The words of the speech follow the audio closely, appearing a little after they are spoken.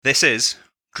This is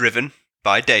Driven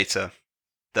by Data,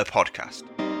 the podcast.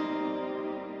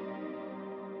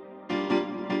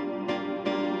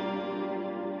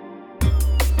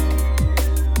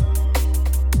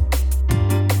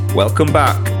 Welcome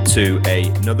back to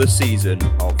another season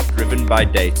of Driven by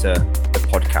Data, the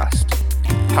podcast,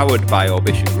 powered by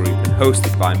Orbition Group and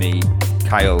hosted by me,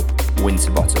 Kyle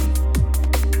Winterbottom.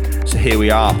 So here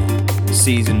we are,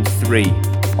 season 3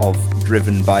 of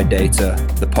Driven by Data,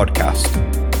 the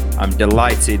podcast. I'm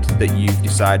delighted that you've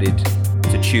decided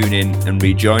to tune in and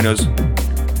rejoin us.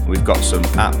 We've got some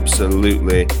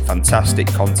absolutely fantastic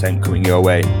content coming your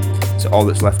way. So all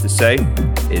that's left to say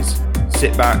is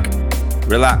sit back,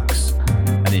 relax,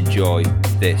 and enjoy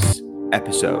this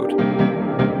episode.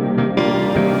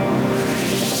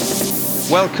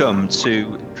 Welcome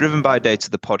to Driven by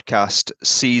Data, the podcast,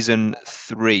 season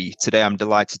 3. Today I'm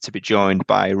delighted to be joined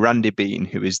by Randy Bean,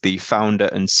 who is the founder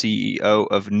and CEO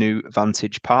of New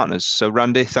Vantage Partners. So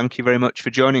Randy, thank you very much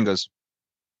for joining us.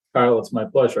 Kyle, it's my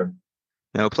pleasure.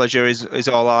 No, pleasure is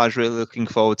all ours. Really looking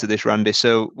forward to this, Randy.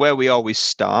 So where we always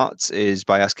start is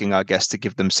by asking our guests to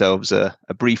give themselves a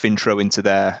brief intro into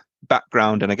their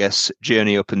background and I guess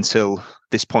journey up until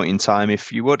this point in time,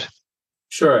 if you would.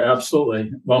 Sure, absolutely.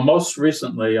 Well, most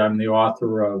recently, I'm the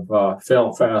author of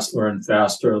Fail Fast, Learn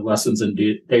Faster, Lessons in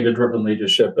Data-Driven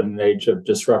Leadership in an Age of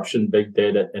Disruption, Big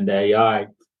Data, and AI.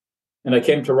 And I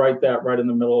came to write that right in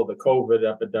the middle of the COVID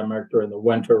epidemic during the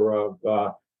winter of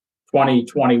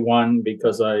 2021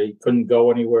 because I couldn't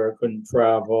go anywhere, couldn't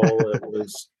travel. It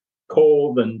was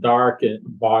cold and dark in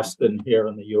Boston here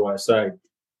in the USA.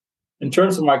 In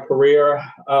terms of my career,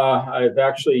 I've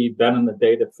actually been in the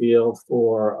data field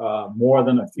for more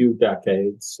than a few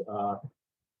decades.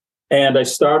 And I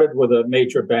started with a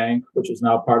major bank, which is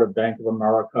now part of Bank of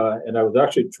America. And I was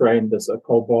actually trained as a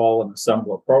COBOL and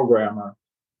assembler programmer.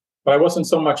 But I wasn't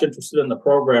so much interested in the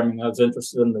programming, I was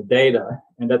interested in the data.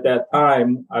 And at that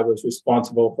time, I was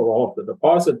responsible for all of the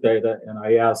deposit data. And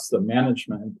I asked the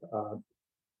management,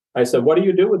 I said, what do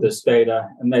you do with this data?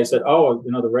 And they said,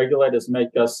 the regulators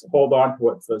make us hold on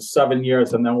to it for 7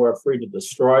 years and then we're free to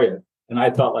destroy it. And I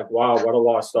thought wow, what a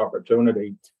lost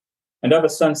opportunity. And ever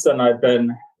since then, I've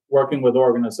been working with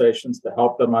organizations to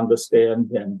help them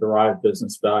understand and derive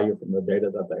business value from the data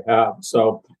that they have.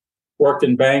 So worked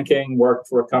in banking, worked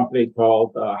for a company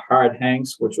called Hard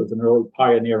Hanks, which was an early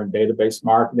pioneer in database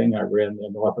marketing. I ran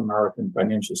the North American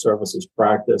financial services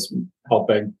practice,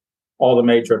 helping all the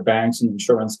major banks and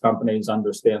insurance companies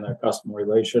understand their customer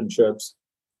relationships.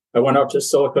 I went out to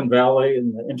Silicon Valley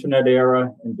in the internet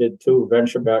era and did 2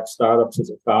 venture-backed startups as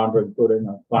a founder, including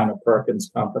a Kleiner Perkins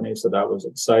company. So that was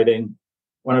exciting.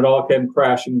 When it all came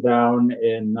crashing down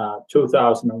in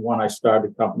 2001, I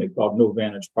started a company called New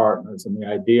Vantage Partners. And the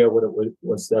idea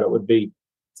was that it would be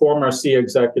former C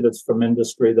executives from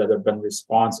industry that have been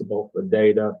responsible for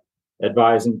data,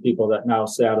 advising people that now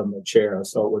sat in the chair.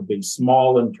 So it would be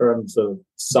small in terms of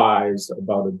size,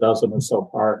 about a dozen or so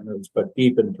partners, but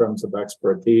deep in terms of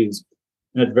expertise.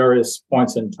 And at various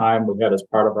points in time, we had as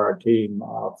part of our team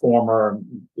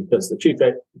because the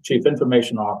chief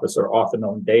information officer often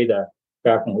owned data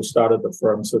back when we started the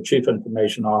firm. So chief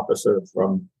information officer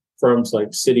from firms like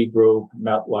Citigroup,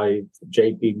 MetLife,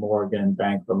 JP Morgan,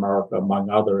 Bank of America, among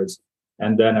others.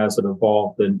 And then as it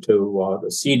evolved into the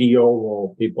CDO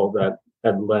role, people that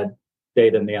had led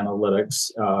data and analytics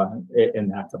in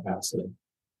that capacity.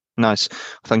 Nice.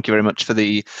 Thank you very much for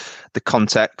the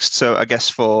context. So I guess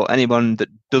for anyone that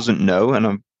doesn't know, and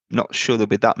I'm not sure there'll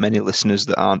be that many listeners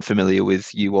that aren't familiar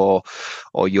with you or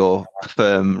your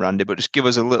firm, Randy, but just give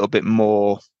us a little bit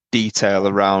more detail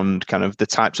around kind of the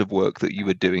types of work that you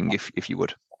were doing, if you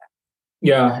would.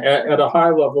 Yeah, at a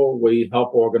high level, we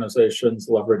help organizations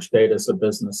leverage data as a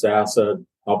business asset,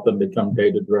 help them become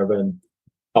data-driven,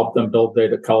 help them build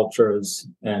data cultures,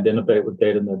 and innovate with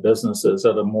data in their businesses.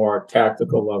 At a more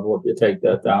tactical level, if you take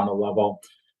that down a level,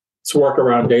 it's work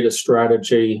around data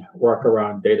strategy, work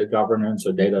around data governance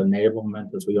or data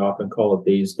enablement, as we often call it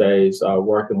these days,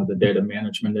 working with the data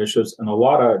management issues, and a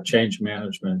lot of change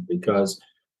management, because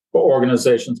for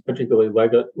organizations, particularly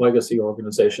legacy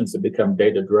organizations, to become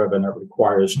data-driven, it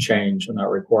requires change and that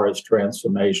requires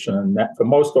transformation. And that, for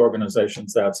most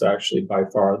organizations, that's actually by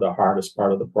far the hardest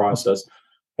part of the process.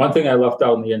 One thing I left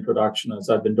out in the introduction is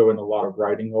I've been doing a lot of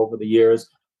writing over the years,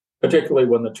 particularly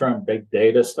when the term big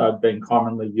data started being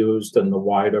commonly used and the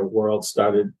wider world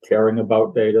started caring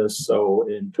about data. So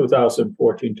in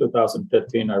 2014,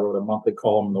 2015, I wrote a monthly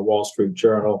column in the Wall Street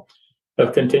Journal.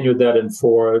 I've continued that in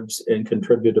Forbes and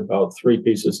contribute about 3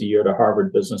 pieces a year to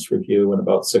Harvard Business Review and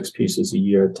about 6 pieces a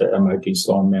year to MIT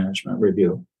Sloan Management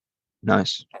Review.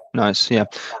 Nice. Yeah.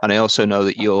 And I also know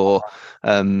that you're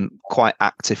quite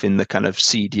active in the kind of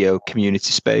CDO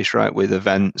community space, right? With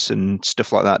events and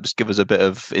stuff like that. Just give us a bit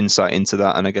of insight into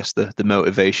that. And I guess the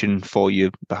motivation for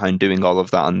you behind doing all of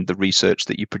that and the research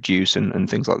that you produce and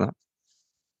things like that.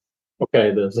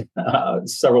 Okay, there's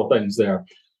several things there.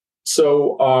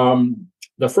 So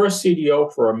the first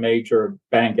CDO for a major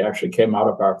bank actually came out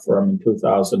of our firm in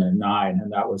 2009,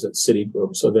 and that was at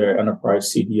Citigroup. So their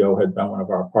enterprise CDO had been one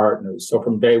of our partners. So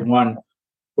from day one,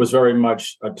 was very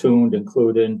much attuned and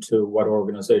clued into what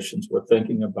organizations were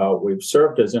thinking about. We've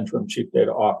served as interim chief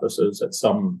data officers at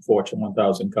some Fortune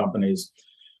 1000 companies.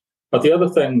 But the other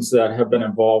things that have been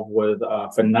involved with,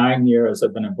 for 9 years,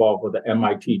 I've been involved with the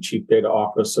MIT Chief Data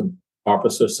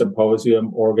Officer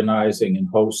Symposium, organizing and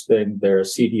hosting their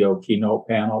CDO keynote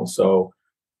panel. So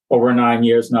over 9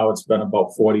 years now, it's been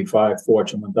about 45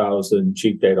 Fortune 1000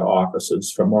 chief data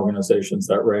officers from organizations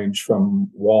that range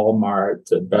from Walmart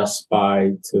to Best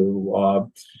Buy to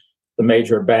the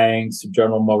major banks,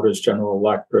 General Motors, General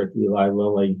Electric, Eli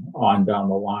Lilly, on down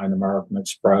the line, American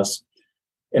Express.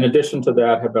 In addition to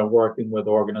that, have been working with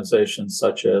organizations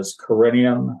such as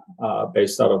Corinium,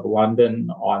 based out of London,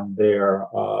 on their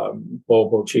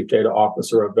global chief data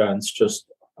officer events. Just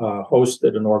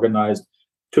hosted and organized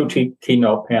 2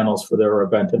 keynote panels for their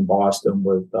event in Boston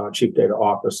with chief data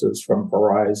officers from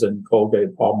Verizon,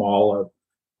 Colgate, Palmolive,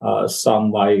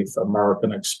 Sun Life,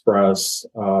 American Express,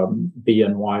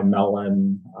 BNY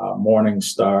Mellon,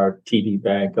 Morningstar, TD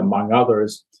Bank, among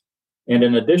others. And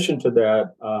in addition to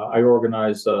that, I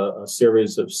organized a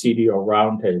series of CDO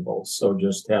roundtables. So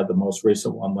just had the most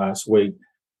recent one last week.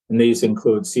 And these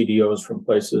include CDOs from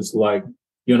places like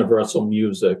Universal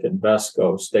Music,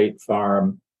 Invesco, State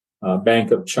Farm,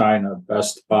 Bank of China,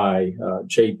 Best Buy,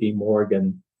 JP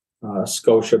Morgan,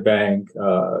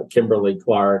 Scotiabank,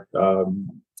 Kimberly-Clark,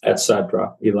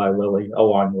 etc., Eli Lilly, a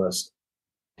long list.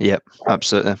 Yep,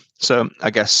 absolutely. So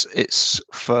I guess it's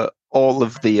for all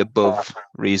of the above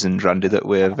reasons, Randy, that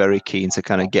we're very keen to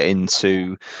kind of get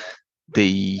into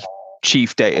the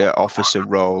chief data officer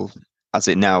role as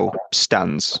it now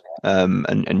stands,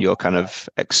 and your kind of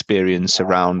experience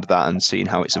around that and seeing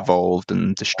how it's evolved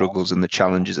and the struggles and the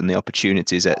challenges and the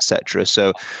opportunities, etc.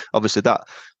 So obviously that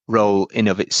role in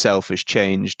of itself has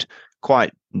changed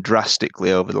quite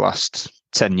drastically over the last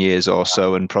 10 years or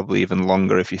so, and probably even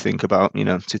longer if you think about,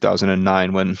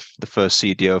 2009 when the first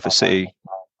CDO for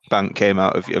Citibank came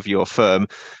out of your firm.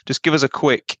 Just give us a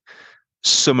quick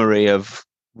summary of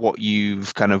what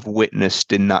you've kind of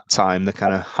witnessed in that time, the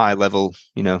kind of high level,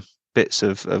 bits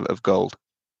of gold.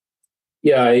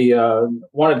 Yeah, I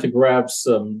wanted to grab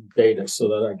some data so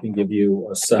that I can give you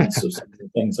a sense of some of the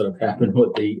things that have happened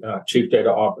with the chief data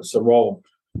officer role.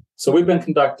 So we've been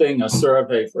conducting a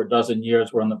survey for a dozen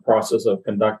years. We're in the process of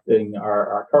conducting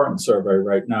our current survey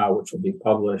right now, which will be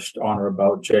published on or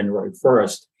about January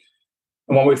 1st.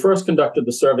 And when we first conducted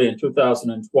the survey in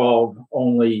 2012,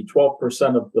 only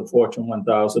 12% of the Fortune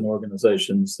 1000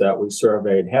 organizations that we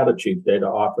surveyed had a chief data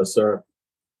officer.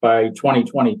 By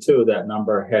 2022, that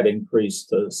number had increased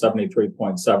to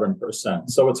 73.7%.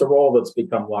 So it's a role that's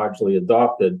become largely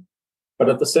adopted. But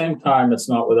at the same time, it's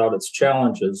not without its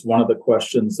challenges. One of the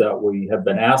questions that we have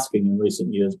been asking in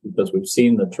recent years, because we've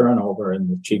seen the turnover in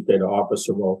the chief data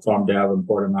officer role, Tom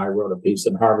Davenport and I wrote a piece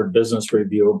in Harvard Business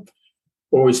Review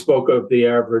where we spoke of the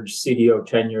average CDO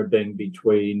tenure being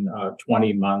between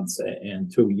 20 months and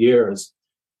 2 years.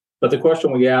 But the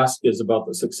question we ask is about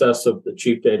the success of the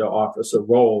chief data officer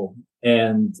role.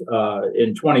 And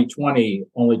in 2020,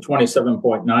 only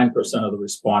 27.9% of the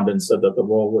respondents said that the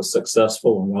role was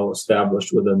successful and well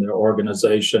established within their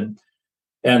organization.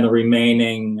 And the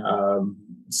remaining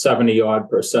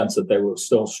 70-odd% that they were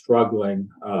still struggling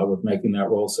with making that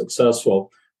role successful.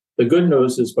 The good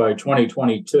news is by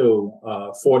 2022,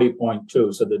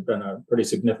 40.2%, so there'd been a pretty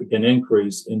significant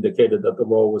increase, indicated that the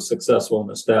role was successful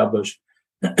and established.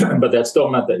 But that still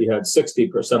meant that you had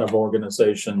 60% of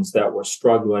organizations that were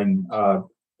struggling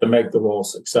to make the role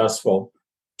successful.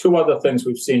 2 other things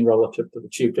we've seen relative to the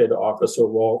chief data officer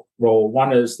role.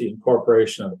 One is the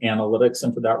incorporation of analytics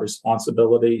into that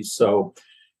responsibility. So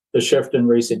the shift in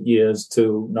recent years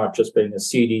to not just being a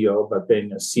CDO, but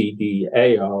being a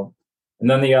CDAO. And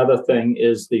then the other thing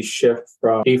is the shift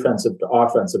from defensive to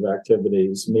offensive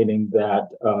activities, meaning that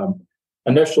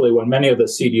initially, when many of the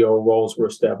CDO roles were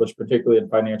established, particularly in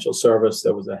financial service,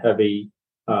 there was a heavy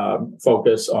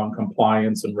focus on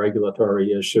compliance and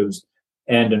regulatory issues.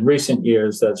 And in recent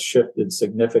years, that's shifted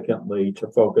significantly to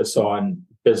focus on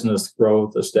business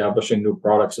growth, establishing new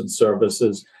products and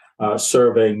services,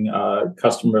 serving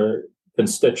customer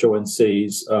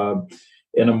constituencies,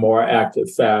 in a more active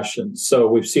fashion. So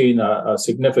we've seen a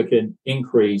significant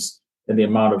increase in the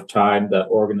amount of time that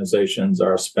organizations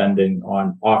are spending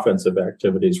on offensive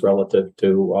activities relative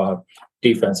to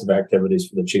defensive activities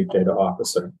for the chief data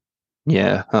officer.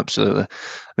 Yeah, absolutely. I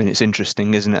mean, it's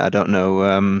interesting, isn't it? I don't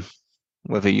know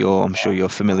whether I'm sure you're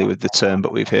familiar with the term,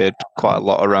 but we've heard quite a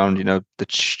lot around, the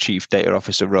chief data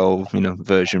officer role,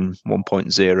 version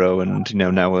 1.0, and,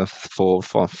 now a 4,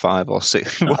 5 or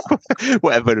 6,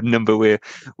 whatever number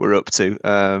we're up to.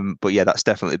 But yeah, that's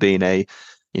definitely been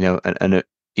an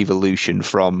evolution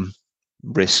from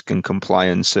risk and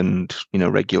compliance and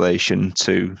regulation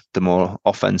to the more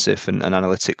offensive and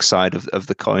analytics side of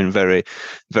the coin, very,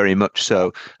 very much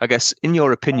so. I guess, in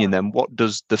your opinion then, what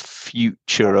does the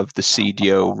future of the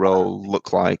CDO role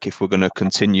look like if we're going to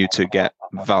continue to get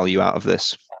value out of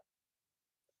this?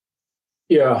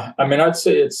 Yeah, I mean, I'd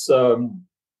say it's a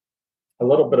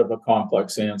little bit of a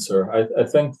complex answer. I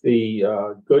think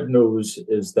the good news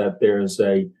is that there's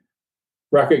a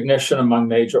recognition among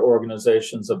major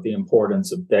organizations of the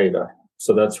importance of data.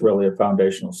 So that's really a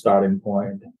foundational starting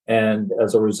point. And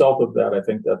as a result of that, I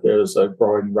think that there's a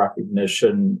growing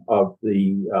recognition of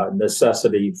the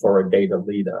necessity for a data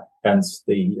leader, hence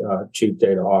the chief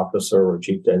data officer or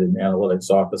chief data and analytics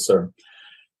officer.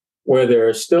 Where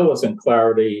there still isn't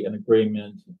clarity and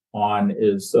agreement on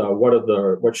is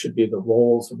what should be the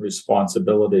roles and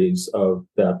responsibilities of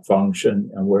that function,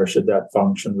 and where should that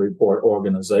function report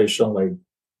organizationally.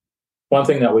 One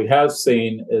thing that we have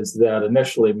seen is that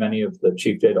initially many of the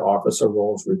chief data officer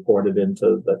roles reported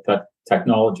into the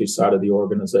technology side of the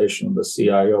organization, the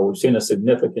CIO. We've seen a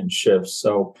significant shift.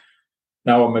 So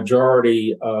now a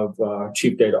majority of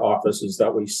chief data officers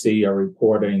that we see are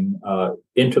reporting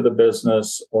into the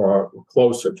business or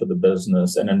closer to the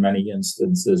business, and in many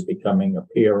instances becoming a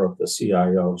peer of the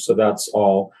CIO. So that's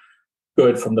all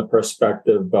good from the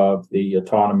perspective of the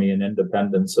autonomy and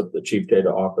independence of the chief data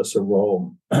officer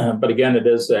role. But again, it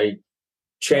is a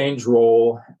change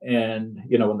role. And,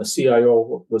 when the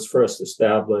CIO was first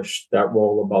established, that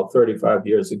role about 35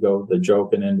 years ago, the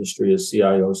joke in industry is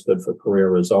CIO stood for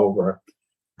career is over.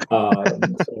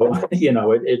 So,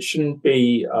 it shouldn't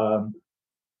be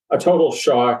a total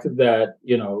shock that,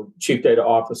 chief data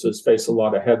officers face a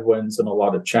lot of headwinds and a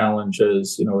lot of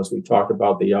challenges, as we talked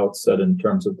about the outset in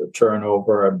terms of the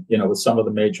turnover. With some of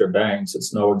the major banks,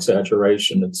 it's no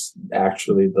exaggeration. It's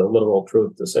actually the literal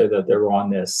truth to say that they're on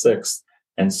their 6th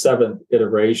and 7th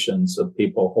iterations of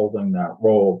people holding that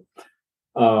role.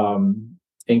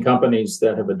 In companies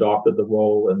that have adopted the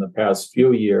role in the past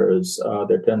few years,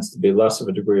 there tends to be less of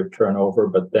a degree of turnover,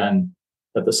 but then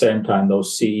at the same time,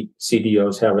 those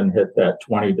CDOs haven't hit that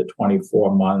 20 to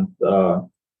 24 month,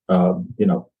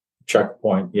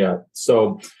 checkpoint yet.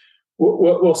 So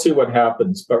we'll see what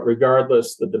happens. But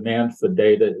regardless, the demand for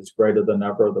data is greater than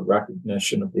ever. The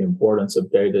recognition of the importance of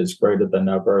data is greater than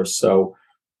ever. So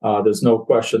there's no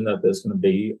question that there's going to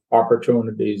be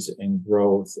opportunities in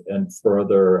growth and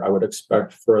further, I would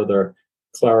expect further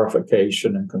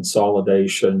clarification and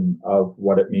consolidation of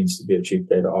what it means to be a chief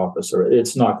data officer.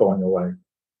 It's not going away.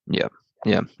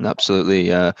 Yeah, absolutely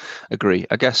agree.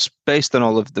 I guess based on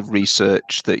all of the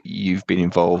research that you've been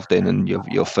involved in and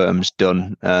your firm's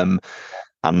done,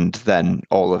 and then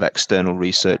all of external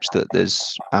research that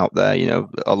there's out there,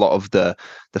 a lot of the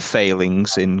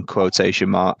failings in quotation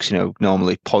marks,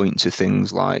 normally point to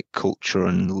things like culture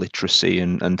and literacy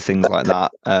and things like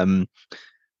that.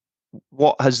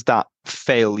 What has that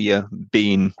failure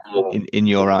been in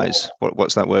your eyes?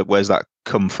 What's that? Where's that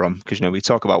come from? Because we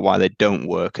talk about why they don't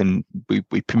work, and we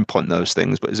pinpoint those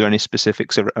things. But is there any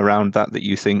specifics around that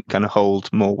you think kind of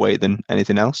hold more weight than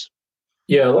anything else?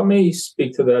 Yeah, let me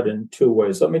speak to that in two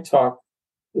ways. Let me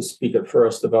speak at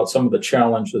first about some of the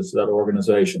challenges that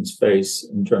organizations face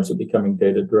in terms of becoming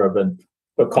data-driven,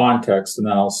 for context, and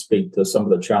then I'll speak to some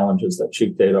of the challenges that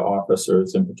chief data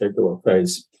officers in particular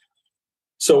face.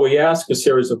 So we ask a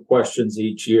series of questions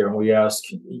each year, and we ask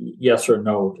yes or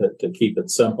no to keep it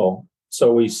simple.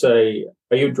 So we say,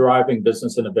 are you driving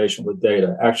business innovation with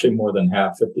data? Actually, more than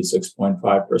half,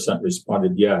 56.5%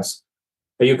 responded yes.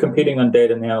 Are you competing on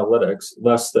data and analytics?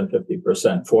 Less than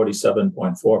 50%,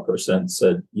 47.4%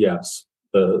 said yes.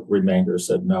 The remainder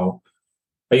said no.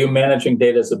 Are you managing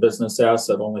data as a business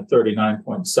asset? Only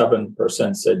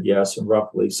 39.7% said yes, and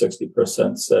roughly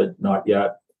 60% said not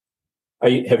yet.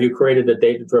 Have you created a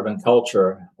data-driven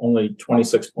culture? Only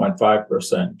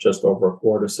 26.5%, just over a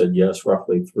quarter, said yes.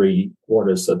 Roughly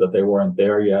 3/4 said that they weren't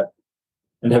there yet.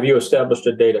 And have you established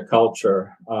a data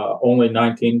culture? Only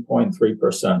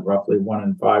 19.3%, roughly 1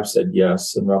 in 5, said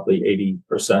yes, and roughly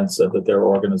 80% said that their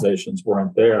organizations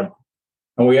weren't there.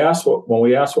 And when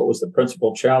we asked what was the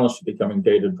principal challenge to becoming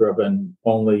data-driven,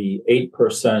 only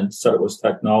 8% said it was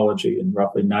technology, and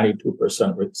roughly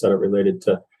 92% said it related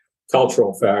to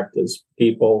cultural factors: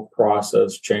 people,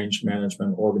 process, change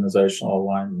management, organizational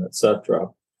alignment, etc.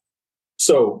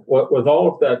 So, with all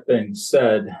of that being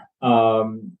said, I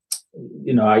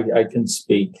can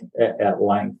speak at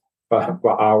length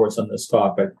for hours on this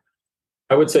topic.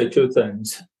 I would say two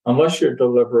things. Unless you're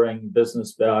delivering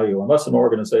business value, unless an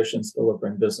organization is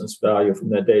delivering business value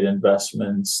from their data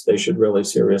investments, they should really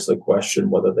seriously question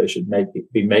whether they should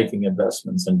be making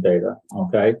investments in data.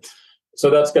 Okay. So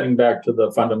that's getting back to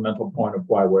the fundamental point of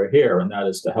why we're here, and that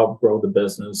is to help grow the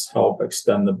business, help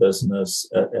extend the business,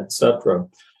 et cetera.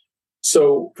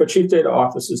 So for chief data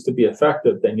officers to be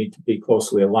effective, they need to be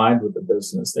closely aligned with the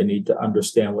business. They need to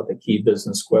understand what the key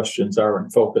business questions are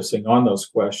and focusing on those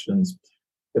questions.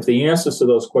 If the answers to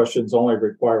those questions only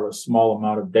require a small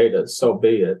amount of data, so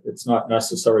be it. It's not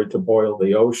necessary to boil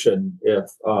the ocean if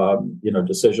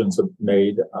decisions are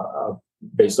made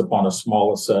based upon a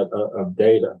smaller set of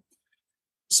data.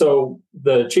 So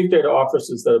the chief data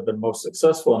officers that have been most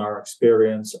successful in our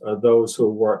experience are those who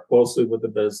work closely with the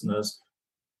business.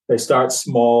 They start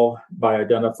small by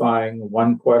identifying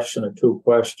one question or two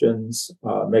questions,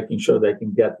 making sure they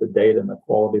can get the data in a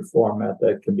quality format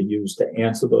that can be used to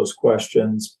answer those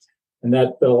questions. And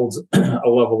that builds a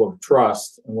level of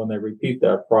trust. And when they repeat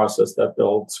that process, that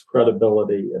builds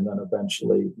credibility and then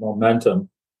eventually momentum.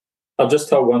 I'll just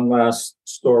tell one last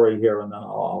story here and then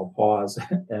I'll pause.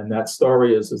 And that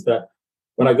story is that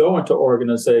when I go into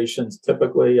organizations,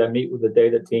 typically I meet with the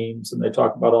data teams and they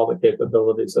talk about all the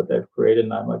capabilities that they've created.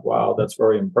 And I'm like, wow, that's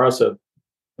very impressive.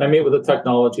 And I meet with the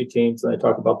technology teams and they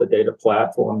talk about the data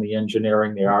platform, the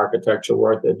engineering, the architecture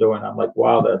work they're doing. I'm like,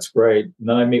 wow, that's great. And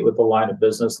then I meet with the line of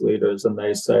business leaders and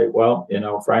they say, well,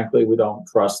 frankly, we don't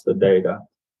trust the data.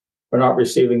 We're not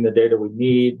receiving the data we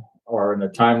need or in a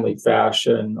timely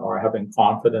fashion or having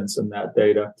confidence in that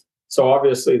data. So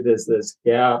obviously there's this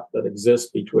gap that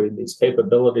exists between these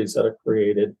capabilities that are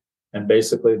created and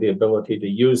basically the ability to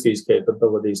use these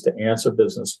capabilities to answer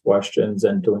business questions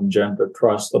and to engender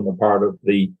trust on the part of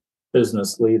the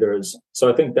business leaders. So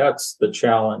I think that's the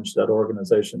challenge that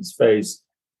organizations face.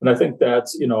 And I think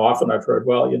that's, often I've heard,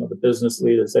 the business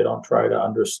leaders, they don't try to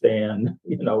understand,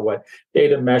 what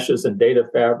data meshes and data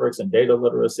fabrics and data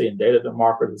literacy and data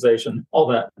democratization, all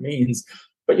that means.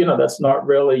 But, that's not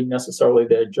really necessarily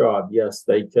their job. Yes,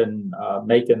 they can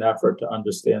make an effort to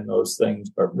understand those things,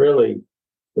 but really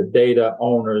the data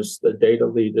owners, the data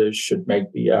leaders should make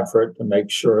the effort to make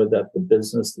sure that the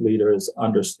business leaders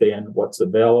understand what's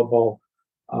available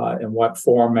in what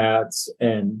formats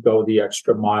and go the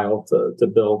extra mile to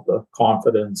build the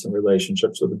confidence and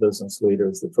relationships with the business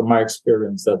leaders. From my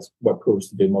experience, that's what proves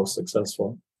to be most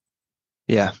successful.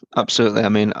 Yeah, absolutely. I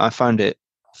mean, I find it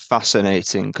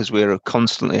fascinating because we're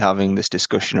constantly having this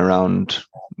discussion around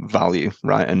value,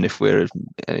 right? And if we're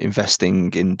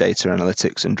investing in data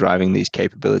analytics and driving these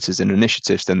capabilities and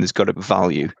initiatives, then there's got to be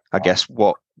value. I guess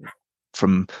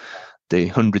from the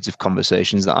hundreds of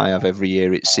conversations that I have every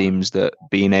year, it seems that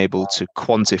being able to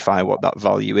quantify what that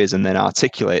value is and then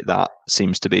articulate that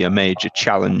seems to be a major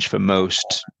challenge for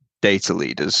most data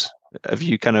leaders. Have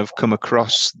you kind of come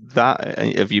across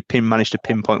that? Have you managed to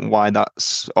pinpoint why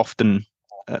that's often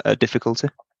a difficulty?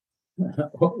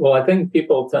 Well, I think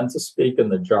people tend to speak in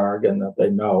the jargon that they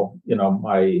know.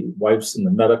 My wife's in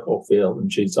the medical field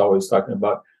and she's always talking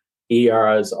about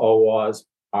ERs, ORs,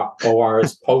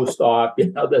 post-op,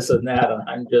 this and that. And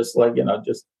I'm just like,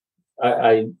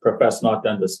 I profess not to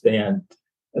understand.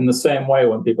 In the same way,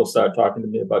 when people start talking to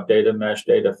me about data mesh,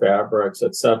 data fabrics,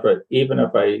 et cetera, even if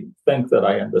I think that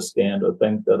I understand or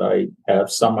think that I have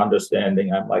some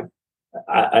understanding, I'm like,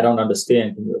 I don't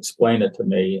understand. Can you explain it to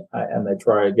me? And they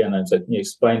try again. I'm like, can you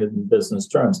explain it in business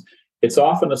terms? It's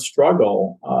often a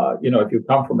struggle. If you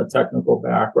come from a technical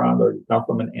background or you come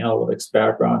from an analytics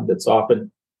background,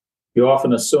 you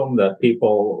often assume that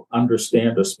people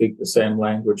understand or speak the same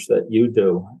language that you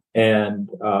do. And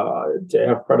to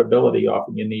have credibility,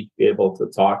 often you need to be able to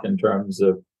talk in terms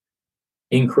of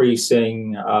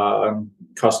increasing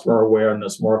customer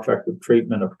awareness, more effective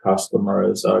treatment of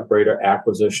customers, greater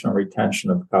acquisition and retention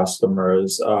of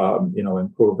customers,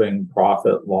 improving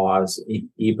profit loss,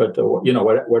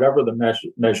 EBITDA, whatever the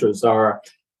measures are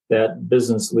that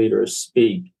business leaders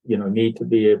speak, need to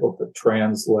be able to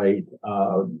translate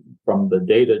from the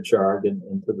data jargon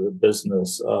into the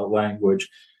business language.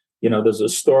 There's a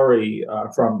story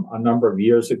from a number of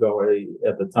years ago.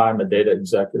 At the time, a data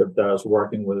executive that I was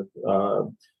working with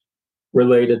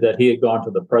related that he had gone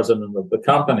to the president of the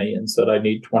company and said, I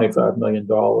need $25 million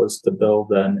to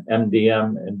build an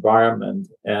MDM environment.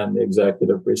 And the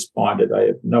executive responded, I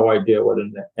have no idea what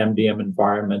an MDM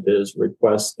environment is,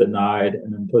 request denied.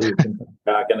 And until you can come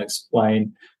back and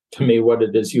explain to me what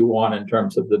it is you want in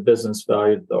terms of the business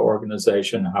value of the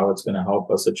organization, how it's going to help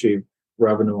us achieve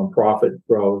revenue and profit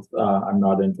growth, I'm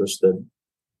not interested.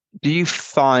 Do you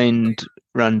find,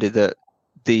 Randy, that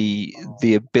the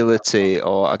ability,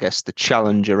 or I guess the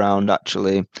challenge around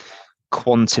actually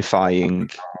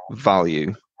quantifying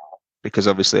value, because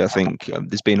obviously I think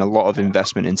there's been a lot of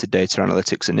investment into data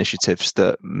analytics initiatives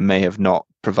that may have not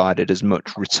provided as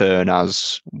much return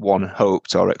as one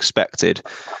hoped or expected,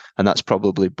 and that's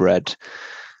probably bred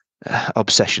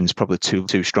obsession is probably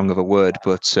too strong of a word,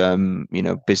 but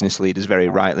business leaders very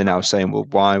rightly now saying, well,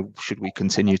 why should we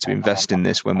continue to invest in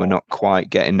this when we're not quite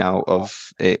getting out of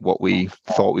it what we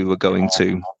thought we were going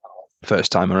to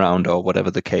first time around, or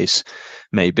whatever the case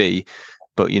may be.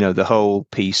 But the whole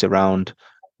piece around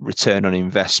return on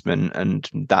investment, and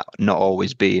that not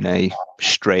always being a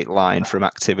straight line from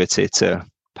activity to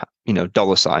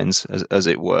dollar signs, as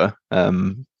it were.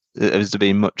 Has there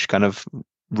been much kind of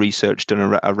research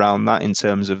done around that in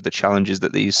terms of the challenges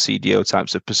that these CDO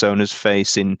types of personas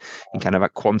face in kind of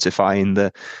quantifying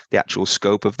the actual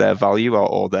scope of their value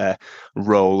or their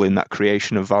role in that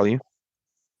creation of value?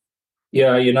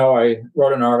 Yeah, I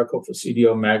wrote an article for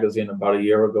CDO magazine about a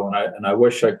year ago, and I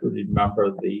wish I could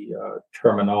remember the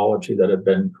terminology that had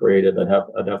been created.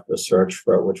 I'd have to search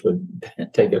for it, which would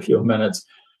take a few minutes.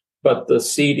 But the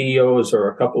CDOs, or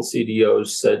a couple CDOs,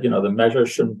 said, the measure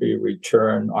shouldn't be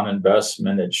return on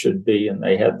investment. It should be, and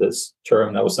they had this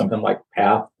term that was something like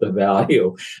path to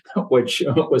value, which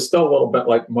was still a little bit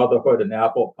like motherhood and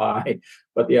apple pie.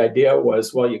 But the idea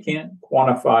was, well, you can't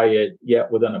quantify it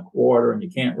yet within a quarter, and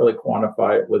you can't really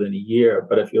quantify it within a year.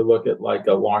 But if you look at like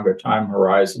a longer time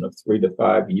horizon of 3 to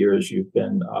 5 years, you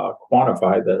can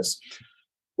quantify this.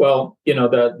 Well,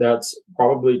 that's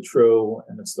probably true,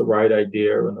 and it's the right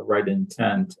idea and the right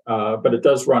intent. But it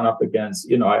does run up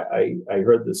against, I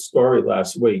heard this story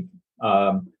last week,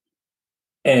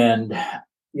 and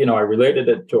I related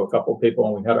it to a couple of people,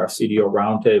 and we had our CDO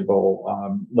roundtable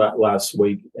last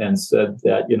week, and said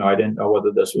that I didn't know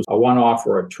whether this was a one-off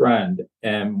or a trend.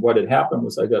 And what had happened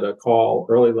was I got a call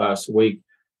early last week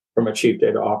from a chief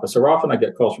data officer. Often I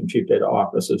get calls from chief data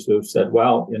officers who said,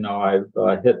 well,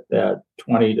 I've hit that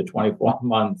 20 to 24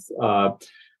 month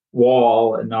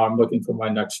wall, and now I'm looking for my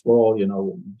next role.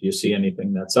 Do you see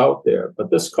anything that's out there? But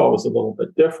this call was a little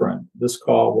bit different. This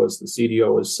call was the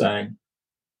CDO was saying,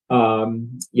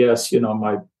 yes,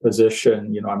 my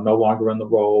position, I'm no longer in the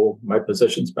role. My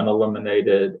position's been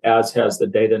eliminated, as has the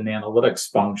data and analytics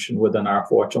function within our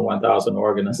Fortune 1000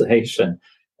 organization.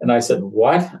 And I said,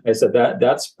 what? I said,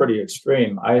 that's pretty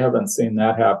extreme. I haven't seen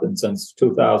that happen since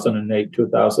 2008,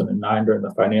 2009 during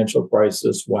the financial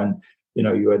crisis, when,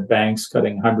 you had banks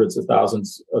cutting hundreds of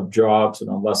thousands of jobs. And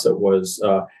unless it was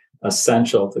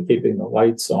essential to keeping the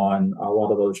lights on, a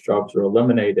lot of those jobs were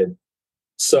eliminated.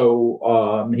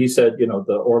 So he said,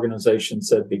 the organization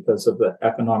said because of the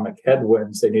economic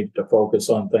headwinds, they needed to focus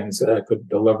on things that could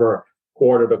deliver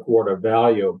quarter to quarter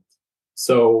value.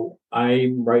 So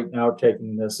I'm right now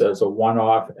taking this as a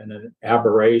one-off and an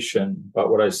aberration.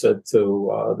 But what I said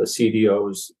to the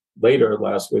CDOs later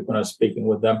last week when I was speaking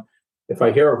with them, if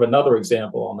I hear of another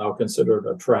example, I'll now consider it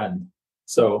a trend.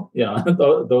 So,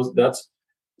 that's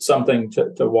something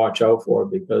to watch out for,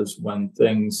 because when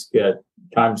times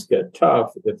get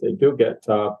tough, if they do get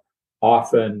tough,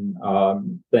 often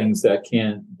things that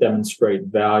can't demonstrate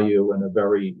value in a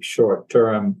very short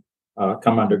term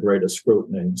come under greater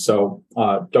scrutiny. So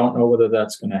don't know whether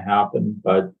that's going to happen,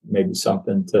 but maybe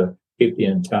something to keep the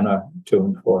antenna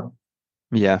tuned for.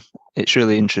 Yeah, it's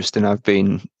really interesting. I've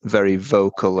been very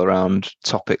vocal around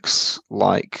topics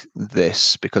like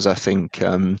this because I think,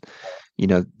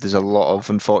 there's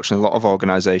unfortunately, a lot of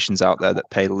organizations out there that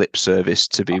pay lip service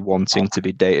to be wanting to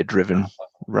be data driven,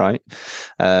 right?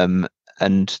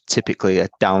 And typically a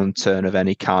downturn of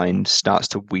any kind starts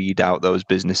to weed out those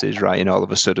businesses, right? And all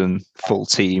of a sudden full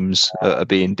teams are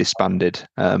being disbanded.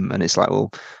 And it's like,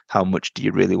 well, how much do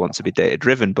you really want to be data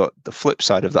driven? But the flip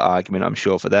side of that argument, I'm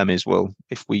sure for them is, well,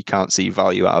 if we can't see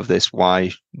value out of this, why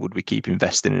would we keep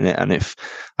investing in it? And if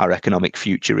our economic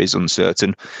future is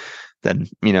uncertain, then,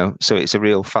 so it's a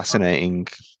real fascinating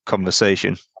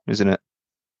conversation, isn't it?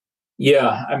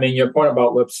 Yeah, I mean, your point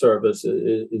about lip service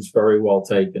is very well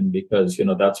taken, because,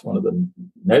 that's one of the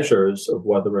measures of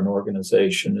whether an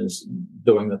organization is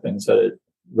doing the things that it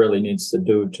really needs to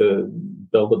do to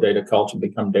build a data culture,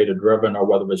 become data driven, or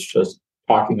whether it's just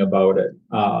talking about it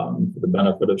for the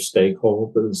benefit of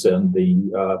stakeholders and the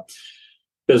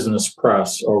business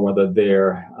press, or whether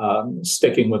they're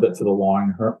sticking with it for the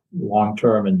long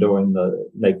term and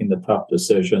making the tough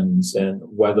decisions and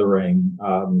weathering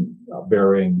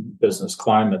varying business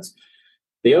climates.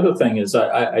 The other thing is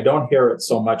I don't hear it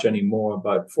so much anymore,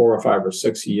 but 4 or 5 or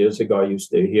 6 years ago, I used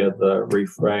to hear the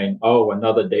refrain, "Oh,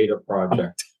 another data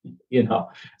project."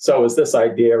 So it's this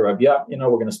idea of,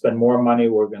 we're going to spend more money,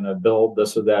 we're going to build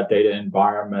this or that data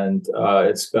environment,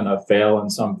 it's going to fail in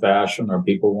some fashion, or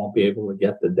people won't be able to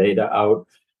get the data out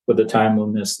with the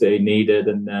timeliness they needed,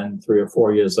 and then 3 or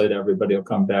 4 years later, everybody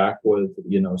will come back with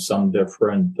some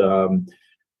different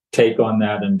take on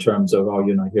that in terms of,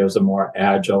 here's a more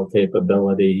agile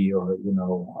capability, or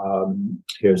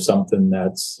here's something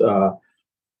that's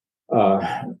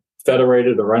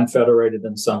federated or unfederated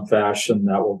in some fashion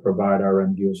that will provide our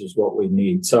end users what we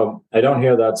need. So I don't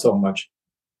hear that so much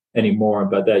anymore,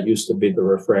 but that used to be the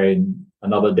refrain,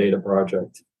 another data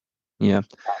project. Yeah.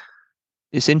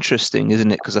 It's interesting,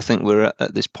 isn't it? Because I think we're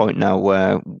at this point now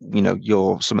where,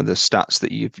 some of the stats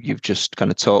that you've just kind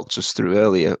of talked us through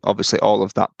earlier, obviously all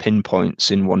of that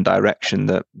pinpoints in one direction,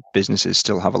 that businesses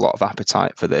still have a lot of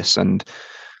appetite for this. And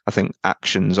I think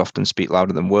actions often speak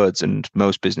louder than words, and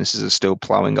most businesses are still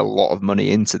plowing a lot of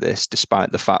money into this,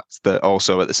 despite the fact that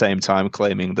also at the same time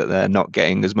claiming that they're not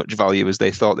getting as much value as they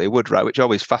thought they would, right? Which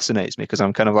always fascinates me, because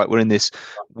I'm kind of like, we're in this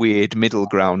weird middle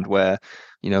ground where,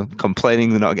 complaining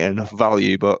they're not getting enough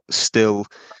value, but still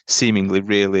seemingly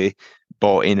really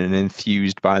bought in and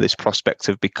enthused by this prospect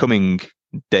of becoming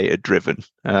data driven.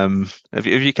 Have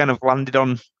you kind of landed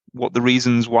on what the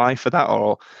reasons why for that,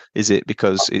 or is it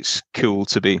because it's cool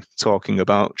to be talking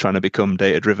about trying to become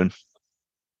data driven?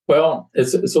 Well,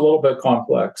 it's a little bit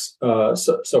complex.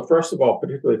 So first of all,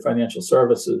 particularly financial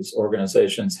services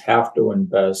organizations have to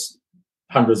invest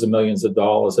hundreds of millions of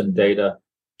dollars in data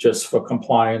just for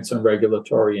compliance and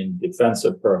regulatory and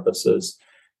defensive purposes.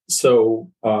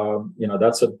 So,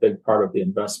 that's a big part of the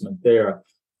investment there.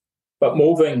 But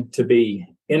moving to be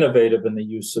innovative in the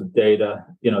use of data,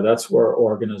 that's where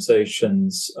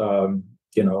organizations,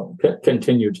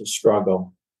 continue to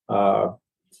struggle.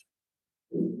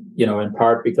 In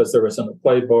part because there isn't a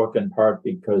playbook, in part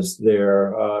because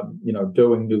they're,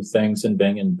 doing new things and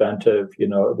being inventive.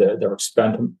 They're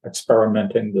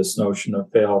experimenting this notion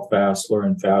of fail fast,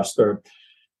 learn faster.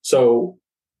 So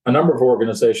a number of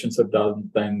organizations have done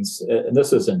things, and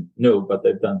this isn't new, but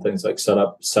they've done things like set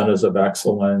up centers of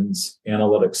excellence,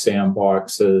 analytic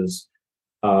sandboxes,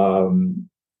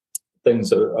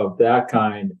 things of that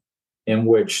kind, in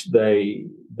which they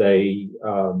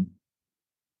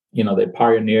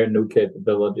pioneer new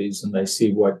capabilities and they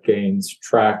see what gains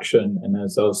traction. And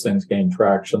as those things gain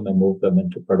traction, they move them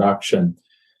into production.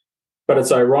 But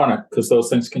it's ironic because those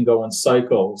things can go in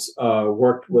cycles.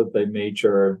 Worked with a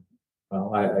major,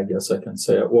 I guess I can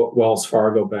say it, Wells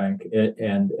Fargo Bank.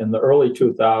 And in the early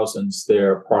 2000s,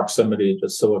 their proximity to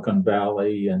Silicon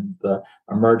Valley and the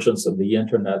emergence of the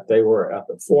internet, they were at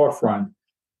the forefront.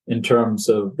 In terms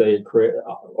of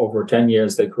over 10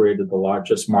 years, they created the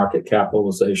largest market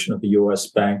capitalization of the U.S.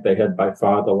 bank. They had by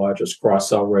far the largest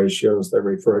cross-sell ratios. They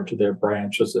referred to their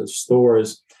branches as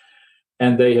stores.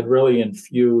 And they had really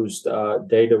infused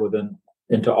data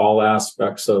into all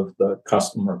aspects of the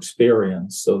customer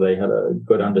experience. So they had a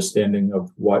good understanding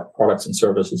of what products and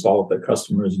services all of their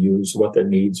customers use, what their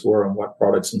needs were, and what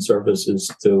products and services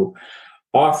to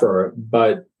offer.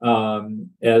 But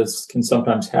as can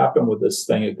sometimes happen with this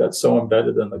thing, it got so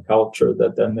embedded in the culture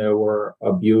that then there were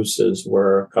abuses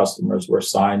where customers were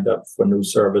signed up for new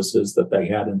services that they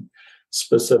hadn't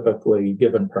specifically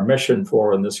given permission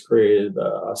for, and this created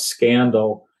a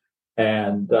scandal.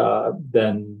 And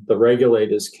then the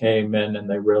regulators came in and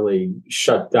they really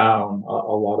shut down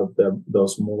a lot of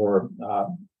those more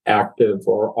active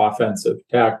or offensive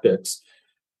tactics.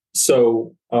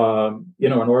 So, an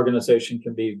organization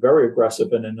can be very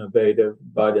aggressive and innovative,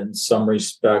 but in some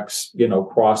respects,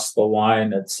 cross the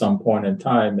line at some point in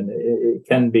time. And it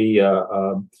can be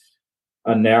a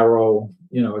narrow,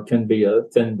 it can be a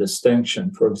thin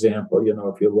distinction. For example,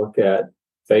 if you look at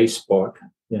Facebook,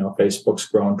 Facebook's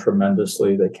grown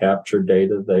tremendously. They capture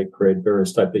data. They create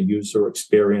various types of user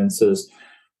experiences.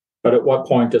 But at what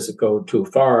point does it go too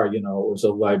far? It was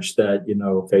alleged that,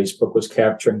 Facebook was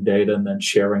capturing data and then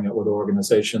sharing it with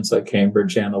organizations like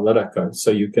Cambridge Analytica. So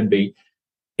you can be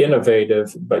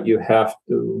innovative, but you have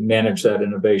to manage that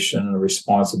innovation in a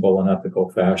responsible and ethical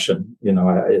fashion.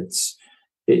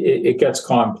 It gets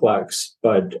complex,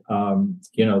 but,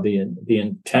 the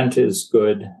intent is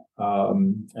good.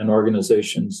 And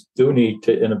organizations do need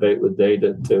to innovate with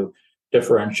data to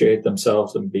differentiate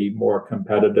themselves and be more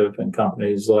competitive. And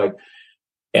companies like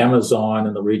Amazon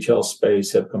in the retail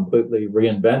space have completely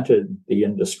reinvented the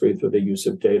industry through the use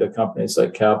of data. Companies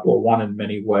like Capital One, in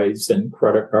many ways, and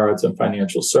credit cards and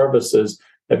financial services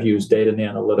have used data and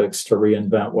analytics to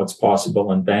reinvent what's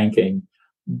possible in banking.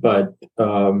 But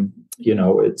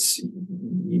it's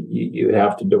you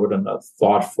have to do it in a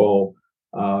thoughtful,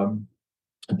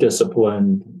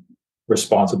 disciplined,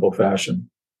 responsible fashion.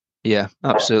 Yeah,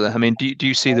 absolutely. I mean, do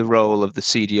you see the role of the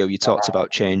CDO? You talked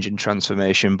about change and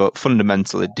transformation, but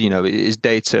fundamentally, is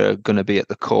data going to be at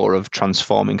the core of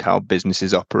transforming how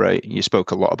businesses operate? You spoke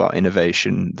a lot about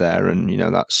innovation there, and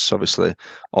that's obviously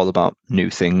all about new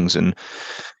things and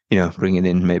bringing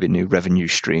in maybe new revenue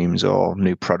streams or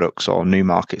new products or new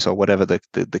markets or whatever the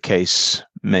case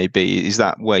may be. Is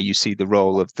that where you see the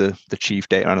role of the chief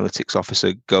data analytics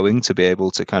officer going, to be able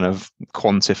to kind of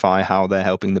quantify how they're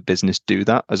helping the business do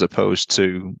that, as opposed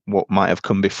to what might have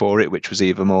come before it, which was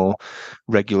either more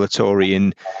regulatory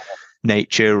in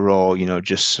nature or,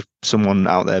 just someone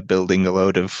out there building a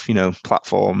load of,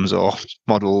 platforms or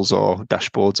models or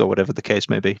dashboards or whatever the case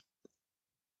may be?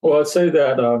 Well, I'd say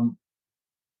that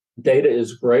data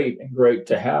is great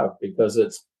to have because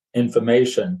it's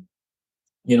information.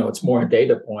 It's more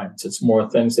data points. It's more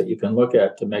things that you can look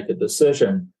at to make a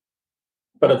decision.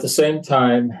 But at the same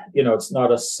time, it's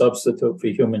not a substitute for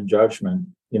human judgment,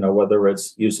 whether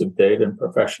it's use of data in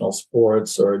professional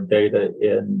sports or data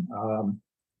in,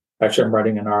 actually, I'm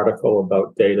writing an article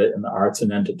about data in the arts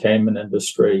and entertainment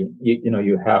industry.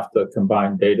 You have to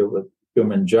combine data with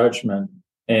human judgment.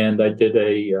 And I did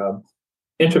a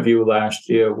interview last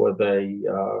year with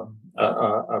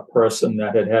a person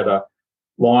that had a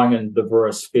long and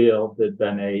diverse field. Had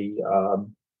been a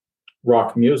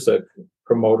rock music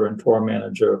promoter and tour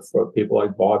manager for people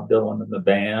like Bob Dylan and the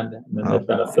band, and then had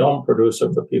been a film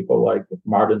producer for people like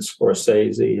Martin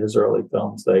Scorsese. His early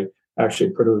films, they actually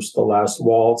produced The Last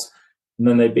Waltz, and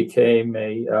then they became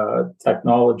a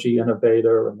technology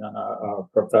innovator and then a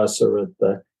professor at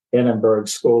the Annenberg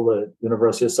School at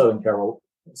University of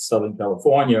Southern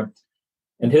California.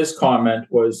 And his comment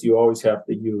was, you always have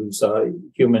to use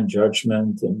human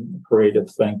judgment and creative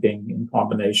thinking in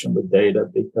combination with data,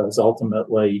 because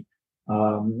ultimately,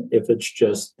 if it's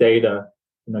just data,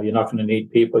 you're not going to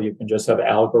need people. You can just have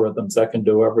algorithms that can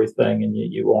do everything, and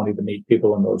you won't even need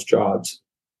people in those jobs.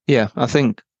 Yeah, I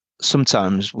think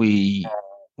sometimes we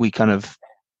kind of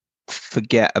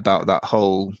forget about that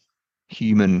whole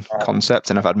human concept,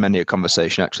 and I've had many a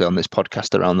conversation actually on this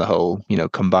podcast around the whole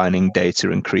combining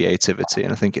data and creativity,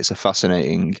 and I think it's a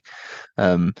fascinating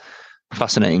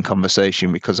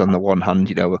conversation, because on the one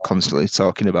hand we're constantly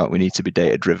talking about we need to be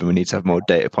data driven, we need to have more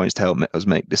data points to help us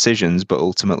make decisions, but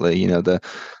ultimately the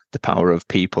power of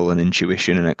people and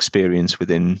intuition and experience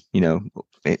within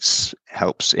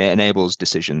it enables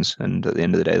decisions, and at the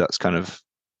end of the day that's kind of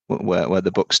where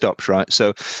the book stops, right?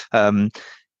 So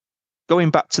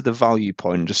going back to the value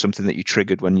point, just something that you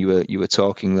triggered when you were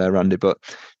talking there, Randy, but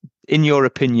in your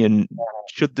opinion,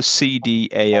 should the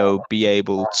CDAO be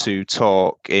able to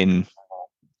talk in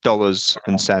dollars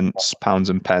and cents, pounds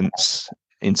and pence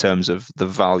in terms of the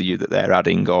value that they're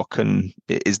adding, or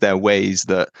is there ways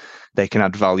that they can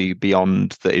add value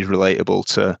beyond that is relatable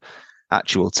to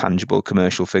actual tangible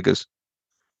commercial figures?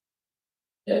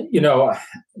 It's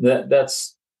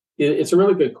a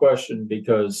really good question,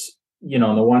 because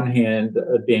on the one hand,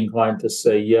 I'd be inclined to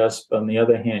say yes, but on the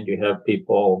other hand, you have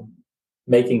people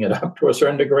making it up to a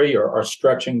certain degree or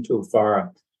stretching too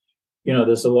far.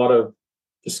 There's a lot of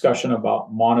discussion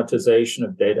about monetization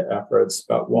of data efforts,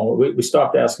 but we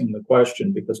stopped asking the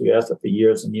question because we asked it for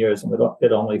years and years, and we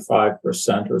hit only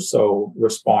 5% or so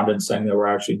respondents saying they were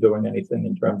actually doing anything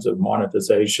in terms of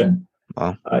monetization.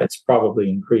 Wow. It's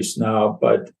probably increased now,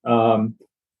 but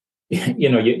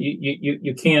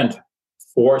you can't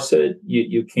force it.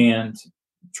 You can't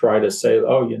try to say,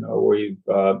 you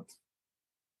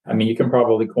can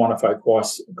probably quantify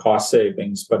cost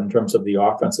savings, but in terms of the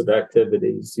offensive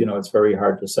activities, it's very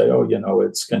hard to say,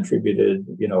 it's contributed,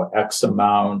 X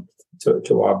amount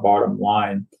to our bottom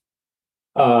line.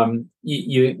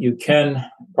 You can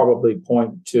probably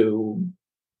point to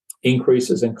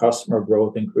increases in customer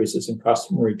growth, increases in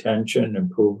customer retention,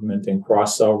 improvement in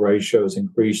cross-sell ratios,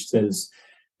 increases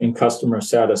in customer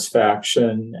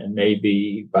satisfaction, and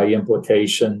maybe by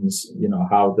implications,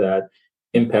 how that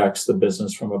impacts the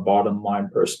business from a bottom line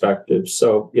perspective.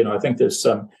 So, I think there's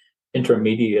some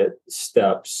intermediate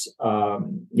steps,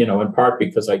 in part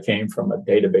because I came from a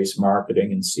database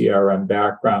marketing and CRM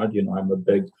background. I'm a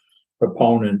big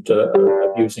proponent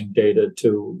of using data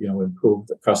to, improve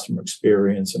the customer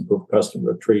experience, improve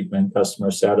customer treatment,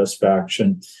 customer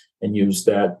satisfaction, and use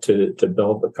that to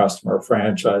build the customer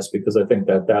franchise, because I think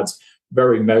that that's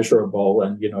very measurable.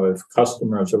 And, if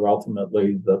customers are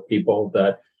ultimately the people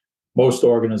that most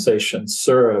organizations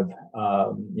serve,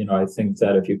 I think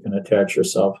that if you can attach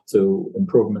yourself to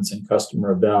improvements in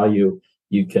customer value,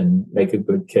 you can make a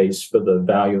good case for the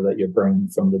value that you're bringing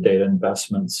from the data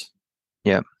investments.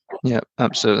 Yeah,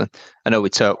 absolutely. I know we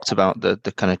talked about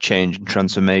the kind of change and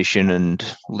transformation and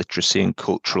literacy and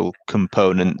cultural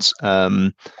components.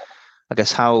 I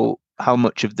guess how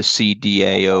much of the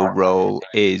CDAO role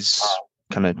is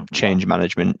kind of change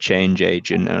management, change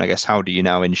agent, and I guess how do you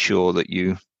now ensure that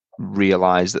you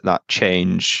realize that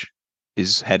change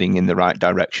is heading in the right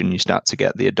direction? You start to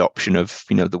get the adoption of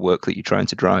the work that you're trying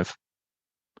to drive.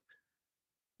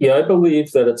 Yeah, I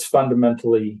believe that it's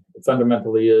fundamentally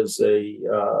is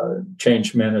a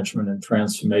change management and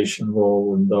transformation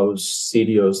role, and those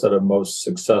CDOs that are most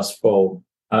successful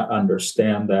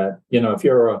understand that. If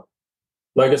you're a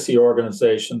legacy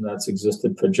organization that's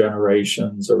existed for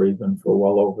generations or even for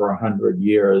well over 100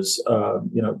 years,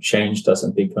 change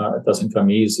doesn't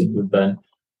come easy. You've been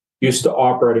used to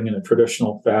operating in a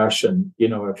traditional fashion.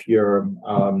 If you're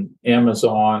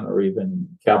Amazon or even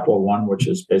Capital One, which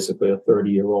is basically a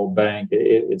 30-year-old bank,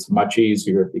 it's much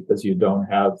easier because you don't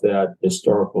have that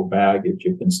historical baggage.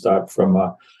 You can start from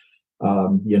a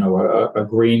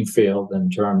green field in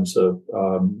terms of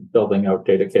building out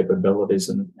data capabilities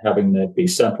and having that be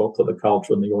central to the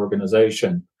culture and the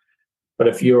organization. But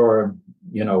if you're,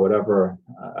 whatever,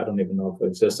 I don't even know if it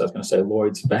exists. I was going to say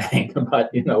Lloyd's Bank,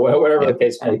 but, whatever the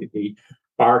case may be,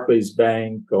 Barclays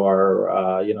Bank or,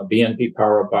 BNP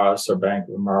Paribas or Bank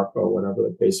of America or whatever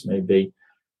the case may be.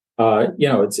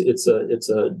 It's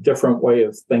a different way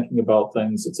of thinking about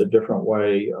things. It's a different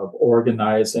way of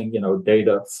organizing.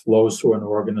 Data flows through an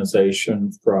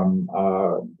organization from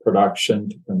production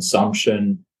to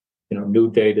consumption. New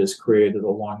data is created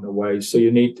along the way. So you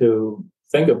need to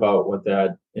think about what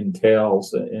that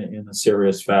entails in a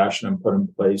serious fashion and put in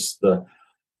place the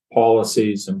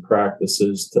policies and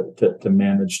practices to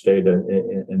manage data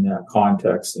in that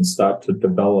context, and start to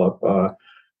develop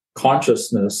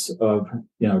consciousness of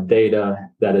data,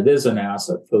 that it is an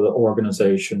asset for the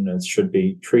organization. It should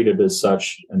be treated as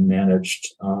such and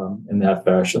managed in that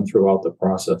fashion throughout the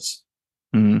process.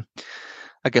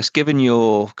 I guess given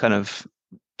your kind of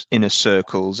inner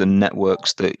circles and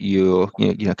networks that you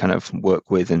kind of work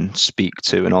with and speak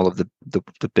to, and all of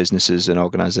the businesses and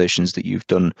organizations that you've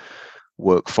done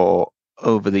work for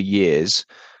over the years,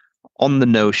 on the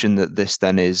notion that this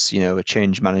then is a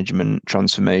change management,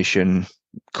 transformation,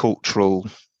 cultural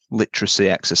literacy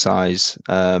exercise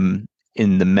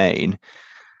in the main,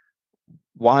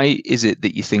 why is it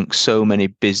that you think so many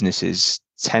businesses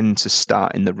tend to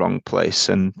start in the wrong place?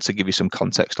 And to give you some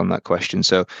context on that question,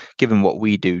 so given what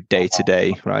we do day to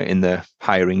day, right, in the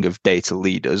hiring of data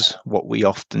leaders, what we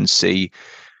often see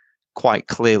quite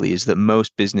clearly is that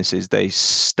most businesses, they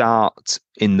start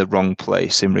in the wrong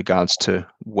place in regards to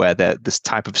where this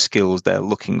type of skills they're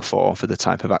looking for the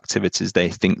type of activities they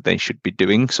think they should be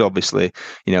doing. So obviously,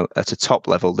 at a top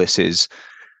level, this is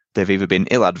they've either been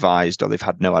ill-advised or they've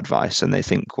had no advice and they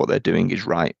think what they're doing is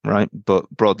right. But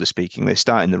broadly speaking, they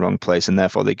start in the wrong place, and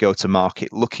therefore they go to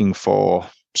market looking for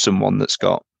someone that's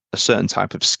got a certain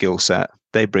type of skill set.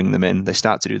 They bring them in, they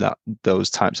start to do those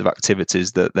types of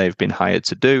activities that they've been hired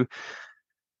to do.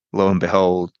 Lo and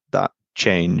behold, that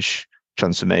change,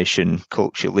 transformation,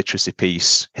 culture, literacy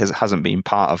piece hasn't been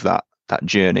part of that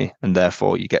journey, and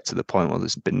therefore you get to the point where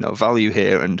there's been no value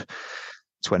here, and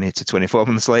 20 to 24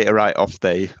 months later, right, off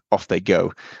they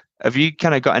go. Have you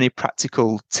kind of got any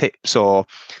practical tips, or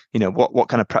what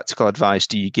kind of practical advice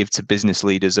do you give to business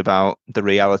leaders about the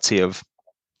reality of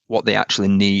what they actually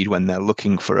need when they're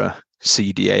looking for a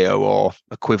CDAO or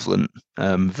equivalent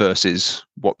versus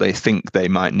what they think they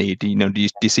might need? Do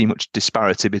you see much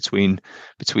disparity between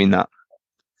that?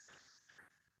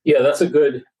 Yeah, that's a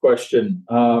good question,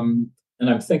 and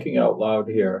I'm thinking out loud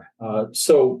here.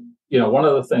 So one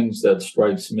of the things that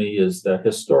strikes me is that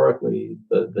historically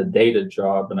the data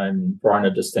job, and I'm drawing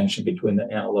a distinction between the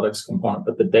analytics component,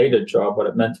 but the data job, what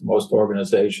it meant to most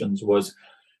organizations was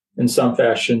in some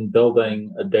fashion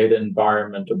building a data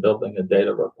environment or building a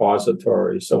data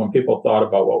repository. So when people thought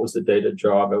about what was the data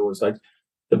job, it was like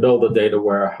to build a data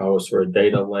warehouse or a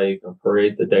data lake or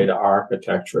create the data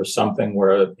architecture, something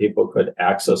where people could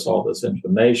access all this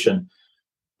information.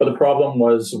 But the problem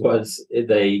was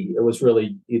it was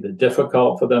really either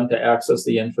difficult for them to access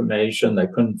the information, they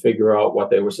couldn't figure out what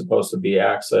they were supposed to be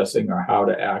accessing or how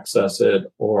to access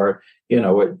it, or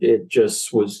it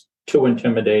just was too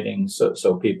intimidating,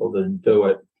 so people didn't do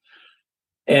it.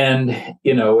 And,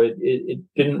 it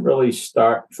didn't really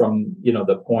start from,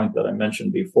 the point that I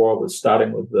mentioned before, was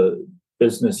starting with the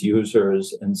business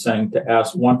users and saying to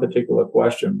ask one particular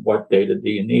question: what data do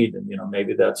you need? And,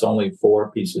 maybe that's only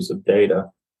 4 pieces of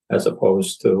data as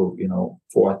opposed to,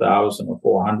 4,000 or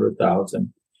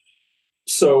 400,000.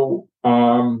 So,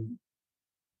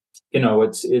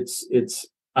 it's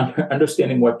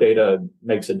understanding what data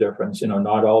makes a difference.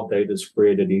 Not all data is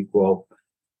created equal.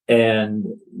 And,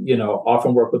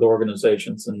 often work with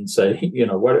organizations and say,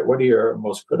 what are your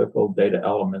most critical data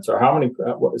elements, or how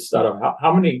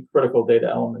many critical data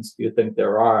elements do you think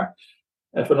there are?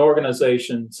 If an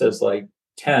organization says like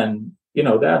 10,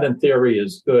 that in theory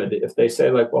is good. If they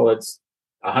say like, well, it's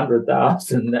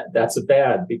 100,000, that's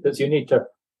bad, because you need to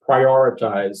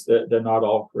prioritize that they're not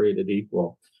all created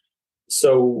equal.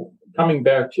 So coming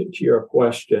back to your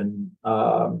question,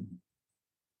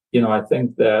 I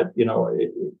think that,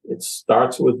 it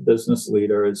starts with business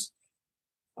leaders.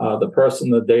 The person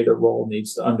in the data role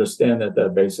needs to understand that they're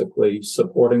basically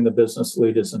supporting the business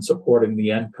leaders and supporting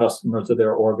the end customers of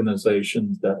their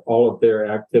organizations, that all of their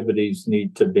activities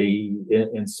need to be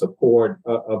in support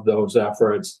of those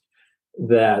efforts,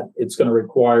 that it's going to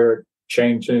require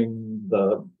changing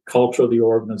the culture of the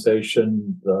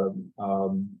organization,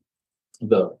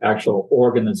 the actual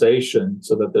organization,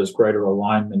 so that there's greater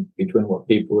alignment between what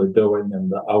people are doing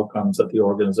and the outcomes that the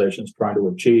organization is trying to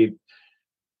achieve.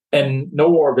 And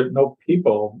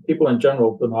people in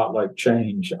general do not like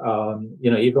change.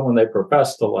 Even when they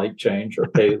profess to like change or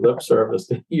pay lip service,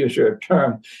 to use your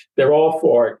term, they're all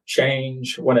for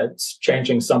change when it's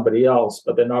changing somebody else,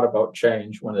 but they're not about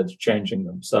change when it's changing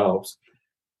themselves.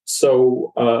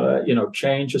 So,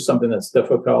 change is something that's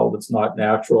difficult. It's not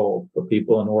natural for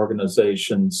people in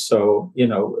organizations. So,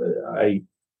 I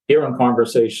hear in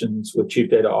conversations with chief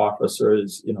data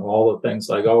officers, all the things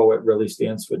like, oh, it really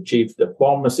stands for chief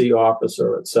diplomacy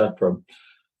officer, et cetera.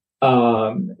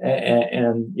 I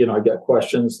get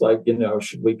questions like,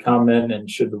 should we come in and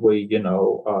should we,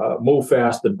 move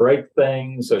fast and break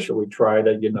things, or should we try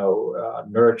to,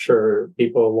 nurture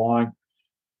people along?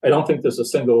 I don't think there's a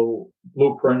single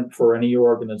blueprint for any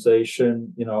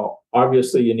organization.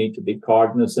 Obviously you need to be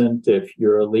cognizant. If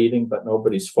you're leading but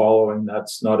nobody's following,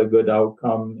 that's not a good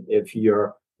outcome. If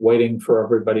you're waiting for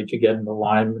everybody to get in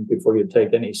alignment before you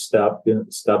take any steps,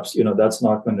 that's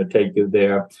not going to take you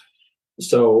there.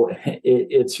 So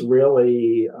it's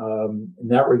really, in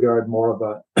that regard, more of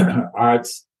a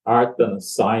art than a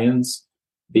science,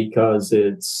 because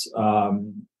it's,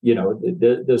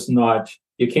 there's not.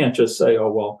 You can't just say, oh,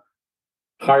 well,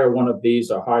 hire one of these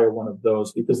or hire one of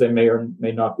those, because they may or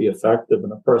may not be effective.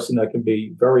 And a person that can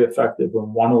be very effective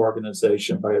in one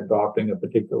organization by adopting a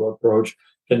particular approach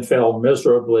can fail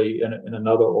miserably in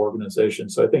another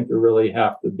organization. So I think you really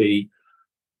have to be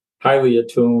highly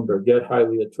attuned or get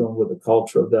highly attuned with the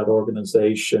culture of that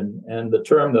organization. And the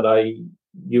term that I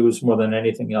use more than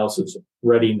anything else is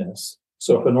readiness.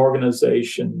 So if an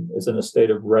organization is in a state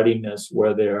of readiness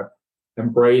where they're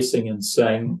embracing and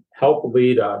saying, help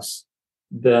lead us,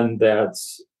 then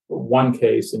that's one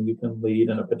case and you can lead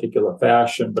in a particular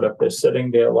fashion. But if they're sitting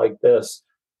there like this,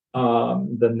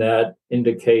 then that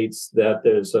indicates that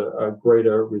there's a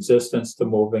greater resistance to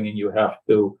moving, and you have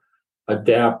to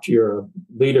adapt your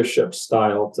leadership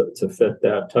style to fit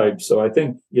that type. So I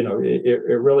think,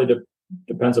 it really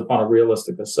depends upon a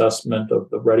realistic assessment of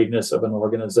the readiness of an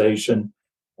organization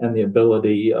and the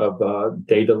ability of a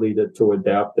data leader to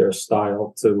adapt their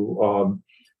style to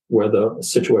what the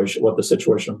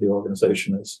situation of the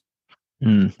organization is.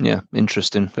 Yeah,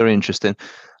 interesting. Very interesting.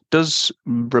 Does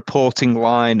reporting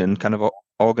line and kind of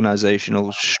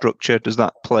organizational structure, does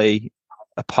that play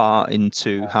a part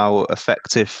into how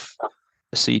effective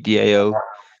a CDAO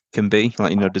can be?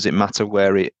 Like, does it matter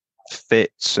where it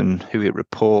fits and who it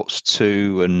reports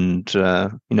to, and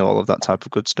all of that type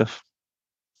of good stuff?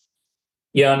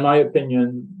 Yeah, in my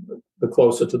opinion, the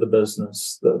closer to the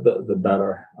business, the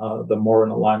better, the more in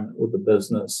alignment with the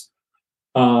business.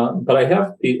 But I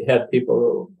have had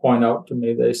people point out to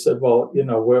me, they said, well,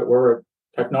 we're a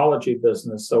technology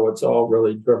business, so it's all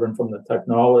really driven from the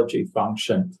technology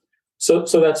function. So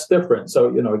that's different. So,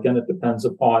 again, it depends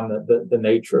upon the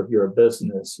nature of your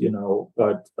business,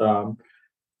 but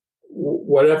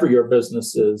whatever your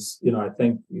business is, I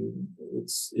think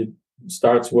it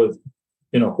starts with,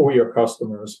 who are your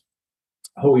customers,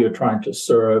 who you're trying to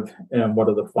serve, and what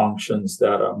are the functions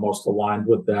that are most aligned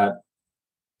with that,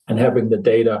 and having the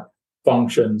data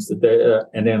functions, the data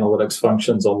and analytics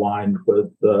functions aligned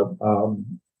with the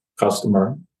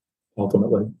customer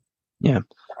ultimately. Yeah.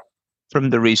 From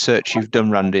the research you've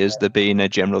done, Randy, has there been a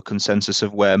general consensus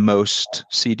of where most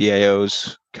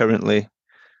CDAOs currently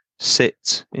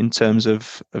sit in terms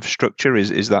of structure?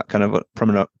 Is that kind of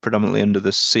predominantly under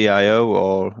the CIO,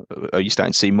 or are you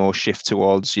starting to see more shift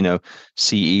towards,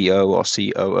 CEO or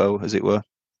COO, as it were?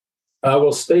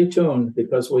 Well, stay tuned,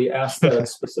 because we asked that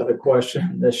specific question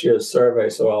in this year's survey,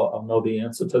 so I'll know the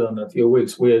answer to them in a few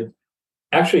weeks. We had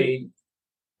actually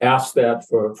asked that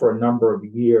for a number of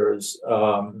years,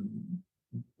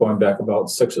 going back about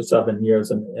 6 or 7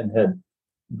 years, and had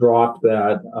dropped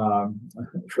that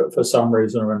for some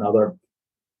reason or another.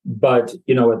 But,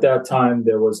 at that time,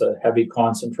 there was a heavy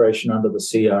concentration under the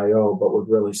CIO, but we've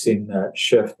really seen that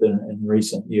shift in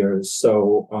recent years.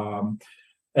 So,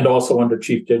 and also under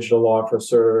Chief Digital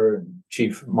Officer,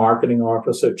 Chief Marketing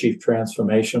Officer, Chief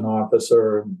Transformation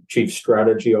Officer, Chief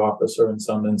Strategy Officer in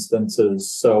some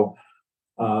instances. So,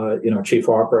 Chief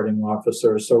Operating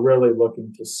Officer. So really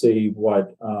looking to see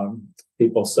what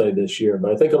people say this year.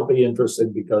 But I think it'll be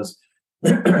interesting, because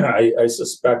I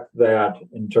suspect that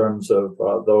in terms of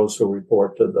those who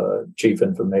report to the Chief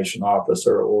Information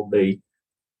Officer, it will be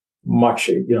much,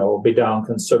 will be down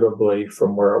considerably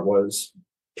from where it was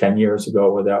 10 years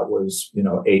ago, where that was,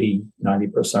 80,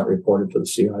 90% reported to the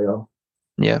CIO.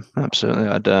 Yeah, absolutely.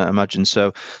 I'd imagine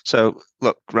so. So,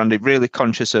 look, Randy, really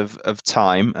conscious of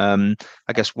time.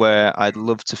 I guess where I'd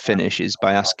love to finish is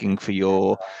by asking for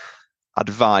your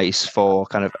advice for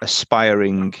kind of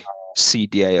aspiring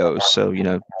CDAOs. So,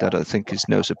 that I think is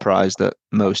no surprise that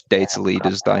most data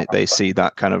leaders, they see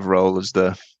that kind of role as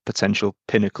the potential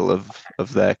pinnacle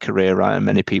of their career, right? And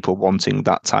many people wanting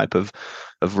that type of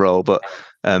role. But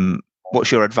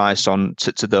what's your advice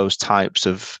to those types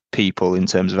of people in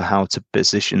terms of how to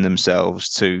position themselves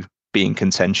to be in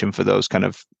contention for those kind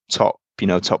of top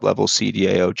level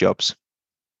CDAO jobs?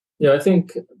 Yeah, I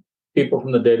think people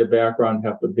from the data background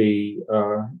have to be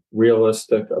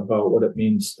realistic about what it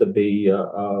means to be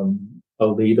a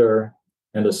leader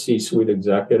and a C-suite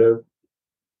executive.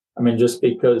 I mean, just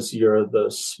because you're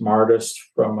the smartest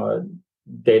from a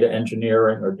data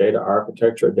engineering or data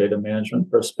architecture, data management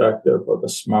perspective, or the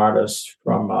smartest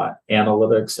from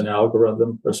analytics and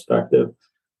algorithm perspective,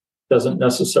 doesn't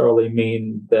necessarily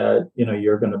mean that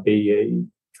you're going to be a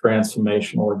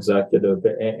transformational executive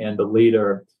and a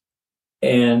leader.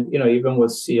 And even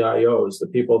with CIOs, the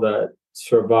people that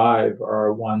survive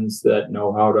are ones that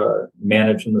know how to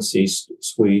manage in the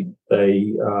C-suite.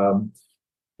 They have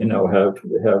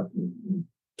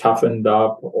toughened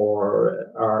up or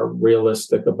are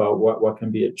realistic about what can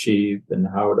be achieved and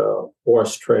how to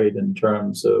horse trade in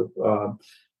terms of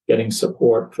getting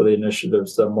support for the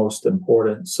initiatives that are most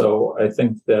important. So I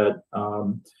think that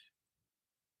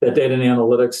that data and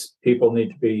analytics people need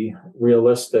to be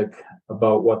realistic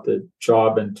about what the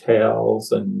job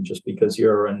entails, and just because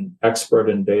you're an expert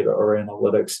in data or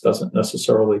analytics doesn't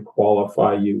necessarily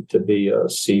qualify you to be a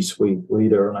C-suite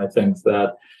leader. And I think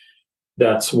that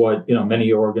that's what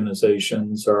many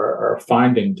organizations are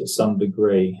finding to some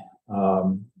degree.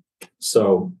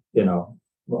 So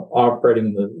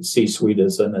operating the C-suite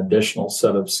is an additional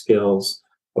set of skills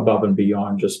above and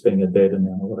beyond just being a data and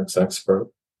analytics expert.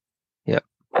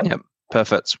 Yep.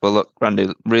 Perfect. Well, look, Randy,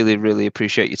 really, really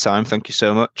appreciate your time. Thank you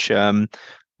so much.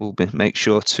 We'll make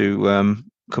sure to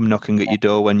come knocking at your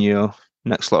door when your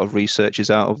next lot of research is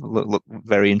out. Look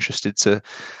very interested to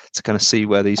kind of see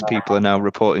where these people are now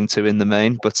reporting to in the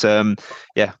main. But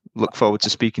look forward to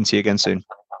speaking to you again soon.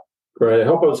 Great. I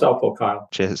hope it was helpful, Kyle.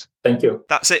 Cheers. Thank you.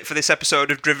 That's it for this episode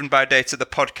of Driven by Data, the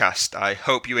podcast. I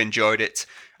hope you enjoyed it.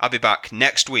 I'll be back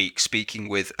next week speaking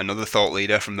with another thought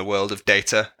leader from the world of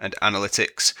data and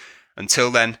analytics.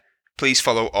 Until then, please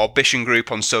follow Orbition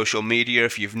Group on social media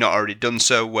if you've not already done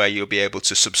so, where you'll be able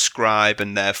to subscribe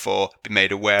and therefore be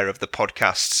made aware of the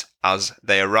podcasts as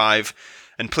they arrive.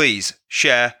 And please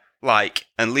share, like,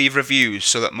 and leave reviews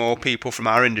so that more people from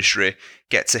our industry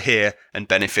get to hear and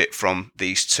benefit from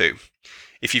these too.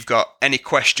 If you've got any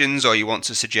questions or you want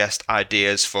to suggest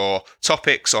ideas for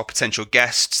topics or potential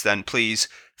guests, then please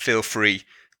feel free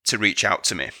to reach out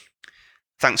to me.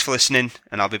 Thanks for listening,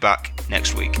 and I'll be back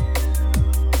next week.